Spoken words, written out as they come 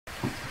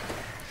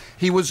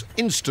He was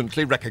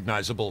instantly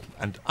recognisable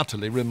and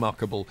utterly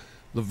remarkable,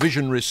 the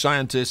visionary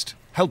scientist,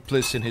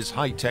 helpless in his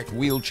high-tech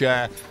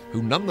wheelchair,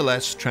 who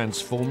nonetheless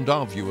transformed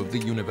our view of the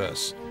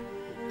universe.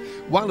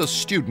 While a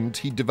student,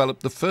 he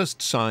developed the first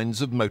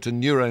signs of motor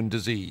neuron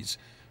disease.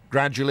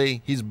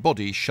 Gradually, his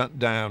body shut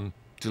down,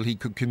 till he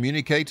could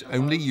communicate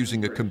only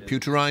using a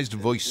computerized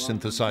voice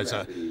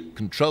synthesizer,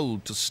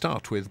 controlled to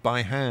start with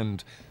by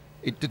hand.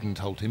 It didn't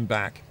hold him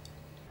back.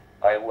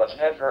 I was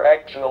never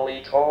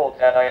actually told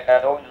that I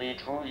had only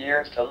 2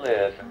 years to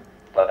live,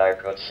 but I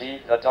could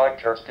see the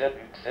doctors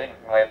didn't think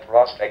my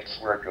prospects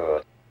were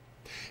good.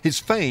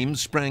 His fame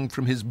sprang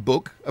from his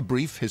book, A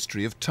Brief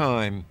History of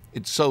Time.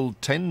 It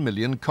sold 10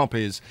 million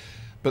copies,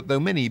 but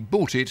though many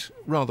bought it,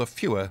 rather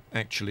fewer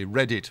actually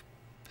read it.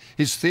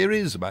 His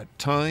theories about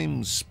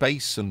time,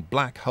 space and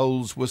black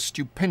holes were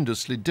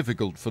stupendously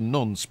difficult for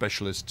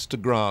non-specialists to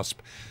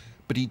grasp,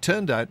 but he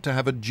turned out to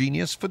have a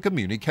genius for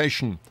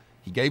communication.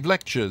 He gave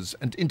lectures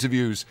and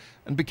interviews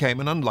and became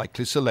an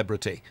unlikely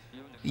celebrity.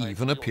 He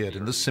even appeared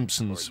in The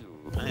Simpsons.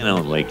 I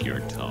don't like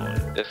your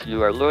tone. If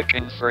you are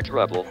looking for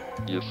trouble,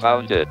 you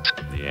found it.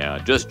 Yeah,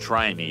 just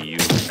try me, you...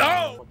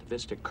 Oh!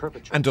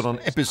 And on an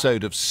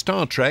episode of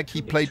Star Trek,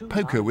 he played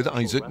poker with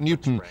Isaac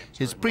Newton,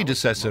 his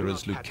predecessor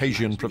as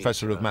Lucasian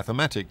Professor of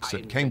Mathematics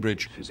at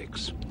Cambridge.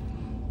 Physics.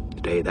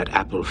 The day that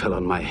apple fell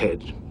on my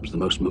head was the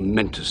most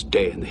momentous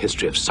day in the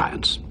history of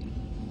science.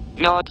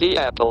 Not the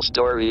apple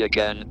story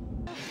again.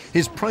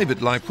 His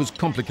private life was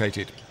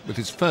complicated. With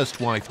his first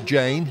wife,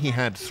 Jane, he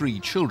had 3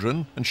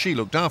 children, and she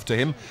looked after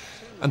him,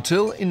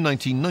 until in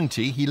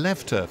 1990 he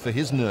left her for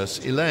his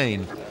nurse,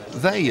 Elaine.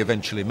 They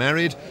eventually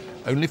married,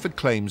 only for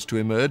claims to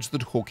emerge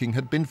that Hawking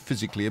had been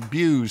physically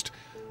abused.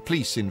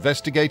 Police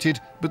investigated,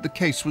 but the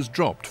case was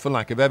dropped for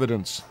lack of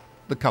evidence.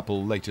 The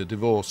couple later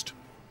divorced.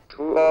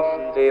 Too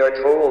often they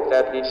are told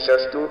that these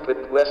are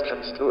stupid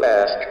questions to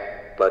ask,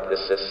 but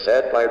this is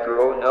said by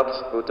grown-ups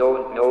who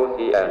don't know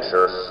the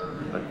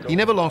answers. He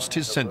never lost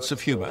his sense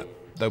of humour,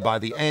 though by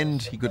the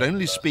end he could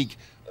only speak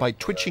by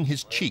twitching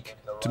his cheek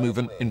to move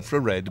an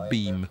infrared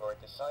beam.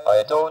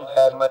 I don't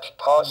have much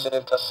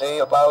positive to say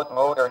about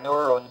motor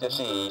neuron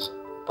disease,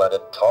 but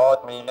it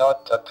taught me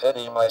not to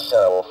pity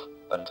myself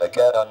and to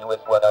get on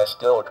with what I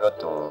still could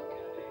do.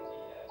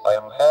 I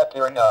am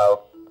happier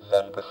now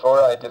than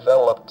before I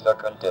developed the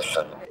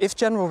condition. If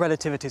general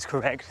relativity is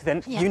correct,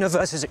 then the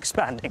universe is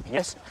expanding,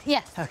 yes?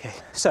 Yes. Okay,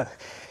 so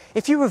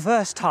if you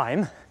reverse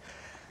time,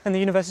 then the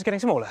universe is getting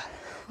smaller.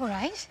 All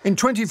right. In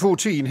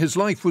 2014, his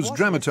life was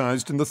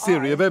dramatised in The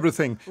Theory of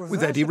Everything,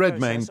 with Eddie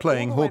Redmayne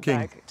playing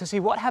Hawking. To see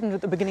what happened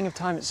at the beginning of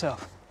time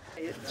itself.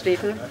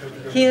 Stephen,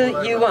 here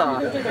you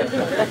are.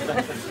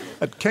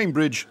 At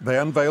Cambridge, they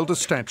unveiled a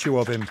statue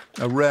of him,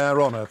 a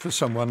rare honour for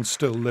someone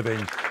still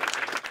living.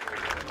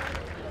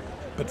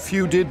 But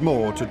few did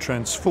more to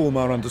transform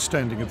our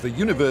understanding of the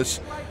universe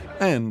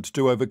and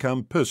to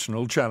overcome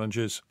personal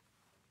challenges.